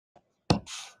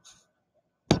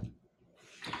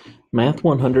Math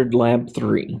 100 Lab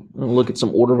 3. We'll look at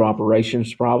some order of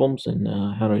operations problems and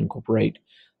how to incorporate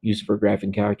use of a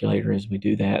graphing calculator as we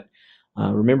do that.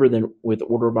 Remember that with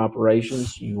order of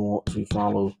operations, you want to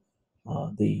follow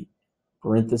the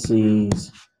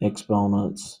parentheses,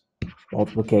 exponents,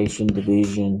 multiplication,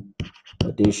 division,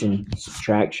 addition,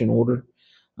 subtraction order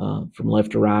from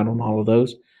left to right on all of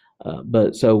those.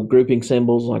 So grouping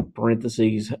symbols like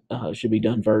parentheses should be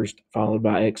done first, followed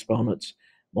by exponents,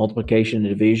 multiplication and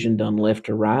division done left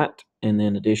to right, and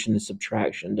then addition and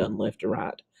subtraction done left to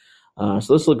right.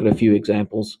 So let's look at a few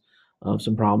examples of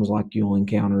some problems like you'll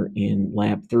encounter in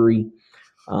Lab 3.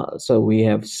 So we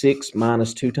have 6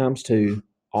 minus 2 times 2,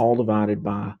 all divided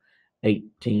by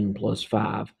 18 plus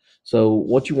 5. So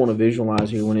what you want to visualize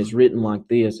here when it's written like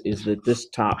this is that this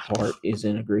top part is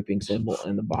in a grouping symbol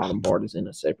and the bottom part is in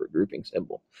a separate grouping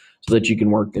symbol so that you can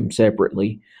work them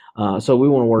separately. So we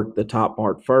want to work the top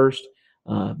part first.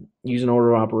 Using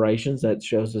order of operations, that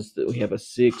shows us that we have a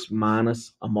 6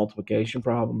 minus a multiplication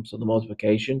problem. So the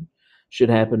multiplication should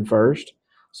happen first.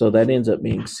 So that ends up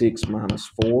being 6 minus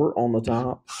 4 on the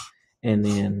top. And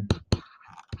then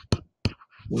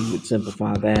we would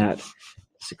simplify that.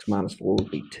 6 minus 4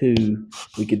 would be 2.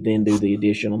 We could then do the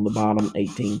addition on the bottom.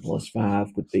 18 plus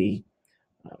 5 would be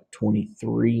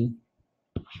 23.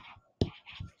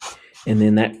 And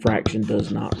then that fraction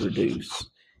does not reduce.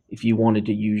 If you wanted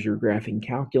to use your graphing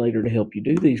calculator to help you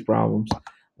do these problems,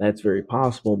 that's very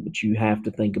possible, but you have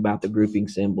to think about the grouping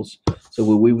symbols. So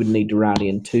we would need to write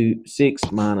in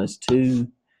 6 minus 2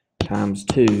 times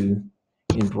 2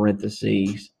 in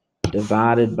parentheses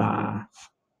divided by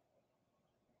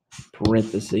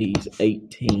parentheses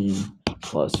 18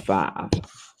 plus 5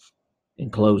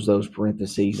 and close those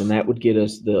parentheses, and that would get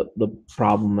us the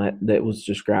problem that was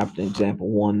described in example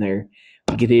 1 there.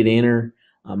 We could hit enter.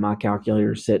 My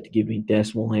calculator is set to give me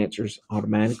decimal answers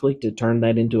automatically. To turn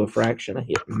that into a fraction, I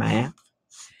hit math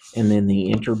and then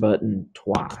the enter button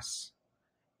twice,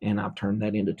 and I've turned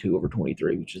that into 2 over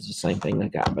 23, which is the same thing I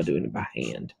got by doing it by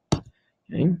hand.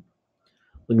 Okay.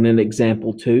 Looking at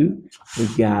example 2,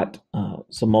 we've got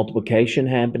some multiplication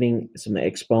happening, some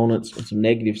exponents, and some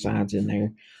negative signs in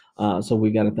there. So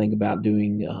we've got to think about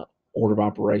doing order of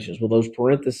operations. Well, those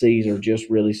parentheses are just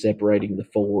really separating the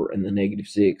 4 and the negative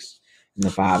 6 and the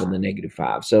 5 and the negative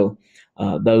 5. So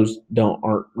those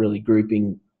aren't really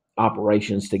grouping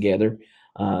operations together.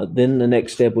 Then the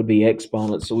next step would be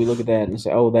exponents. So we look at that and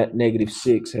say, oh, that negative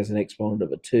 6 has an exponent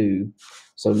of a 2.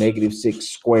 So negative 6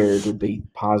 squared would be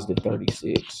positive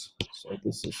 36. So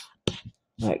this is,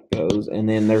 that goes. And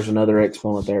then there's another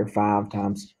exponent there, 5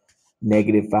 times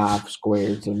negative 5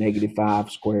 squared. So negative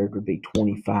 5 squared would be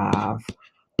 25.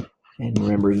 And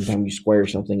remember, anytime you square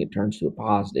something, it turns to a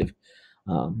positive.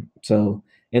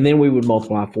 And then we would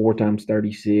multiply 4 times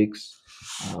 36,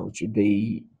 which would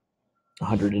be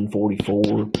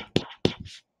 144.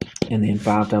 And then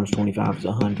 5 times 25 is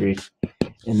 100.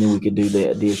 And then we could do the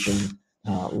addition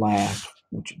last,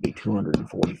 which would be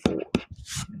 244.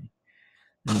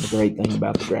 Now, the great thing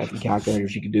about the graphing calculator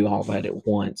is you can do all that at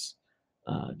once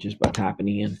just by typing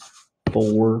in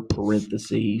 4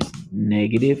 parentheses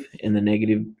negative, and the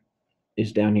negative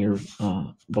is down here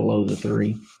below the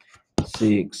 3,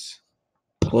 6,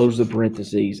 close the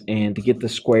parentheses, and to get the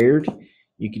squared,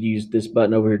 you could use this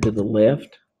button over here to the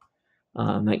left.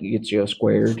 That gets you a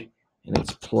squared, and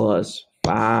it's plus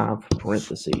 5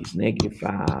 parentheses negative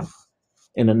 5.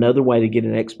 And another way to get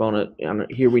an exponent,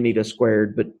 here we need a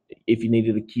squared, but if you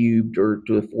needed a cubed or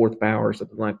to a 4th power or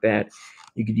something like that,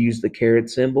 you could use the caret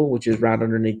symbol, which is right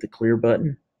underneath the clear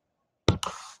button,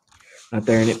 right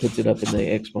there, and it puts it up in the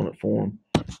exponent form.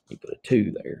 You put a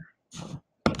 2 there.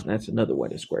 That's another way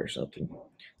to square something.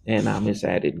 And I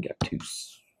misadded and got 2.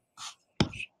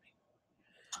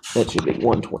 That should be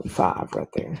 125 right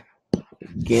there.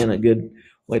 Again, a good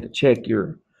way to check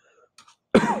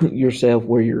yourself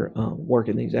where you're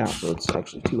working these out. So it's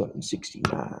actually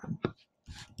 269.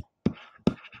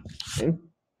 Okay.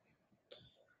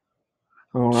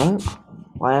 All right.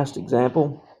 Last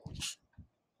example.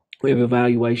 We have an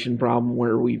evaluation problem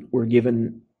where we're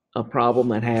given a problem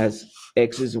that has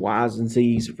x's, y's, and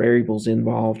z's variables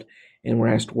involved, and we're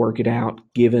asked to work it out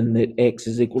given that x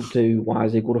is equal to 2, y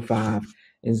is equal to 5,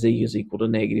 and z is equal to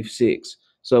negative 6.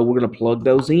 So we're going to plug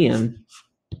those in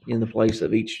the place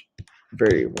of each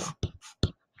variable.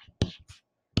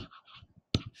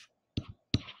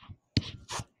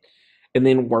 And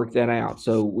then work that out.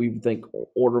 So we think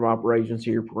order of operations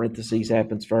here, parentheses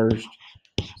happens first.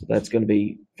 So that's going to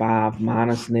be 5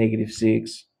 minus negative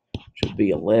 6, should be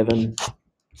 11.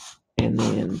 And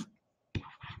then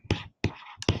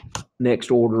next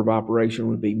order of operation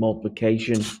would be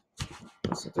multiplication.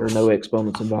 So there are no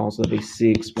exponents involved, so that'd be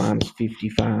 6 minus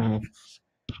 55,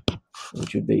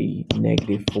 which would be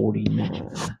negative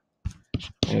 49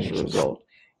 as a result.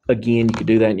 Again, you could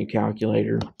do that in your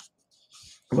calculator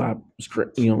by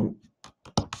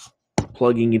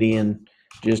plugging it in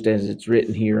just as it's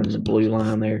written here on the blue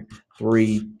line there,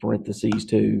 3 parentheses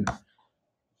 2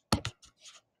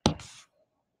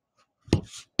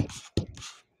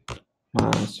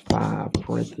 minus 5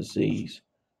 parentheses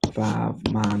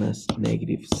 5 minus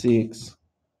negative 6.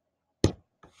 That's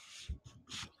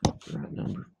the right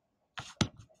number.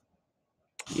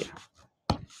 Yeah.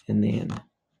 And then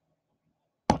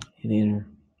hit enter.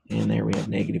 And there we have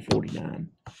negative 49.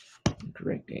 The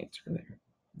correct answer there.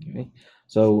 Okay.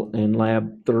 So in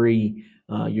lab 3,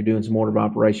 you're doing some order of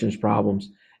operations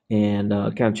problems and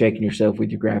kind of checking yourself with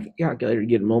your graphing calculator,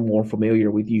 getting a little more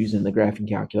familiar with using the graphing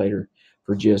calculator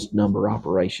for just number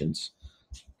operations.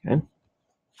 Okay.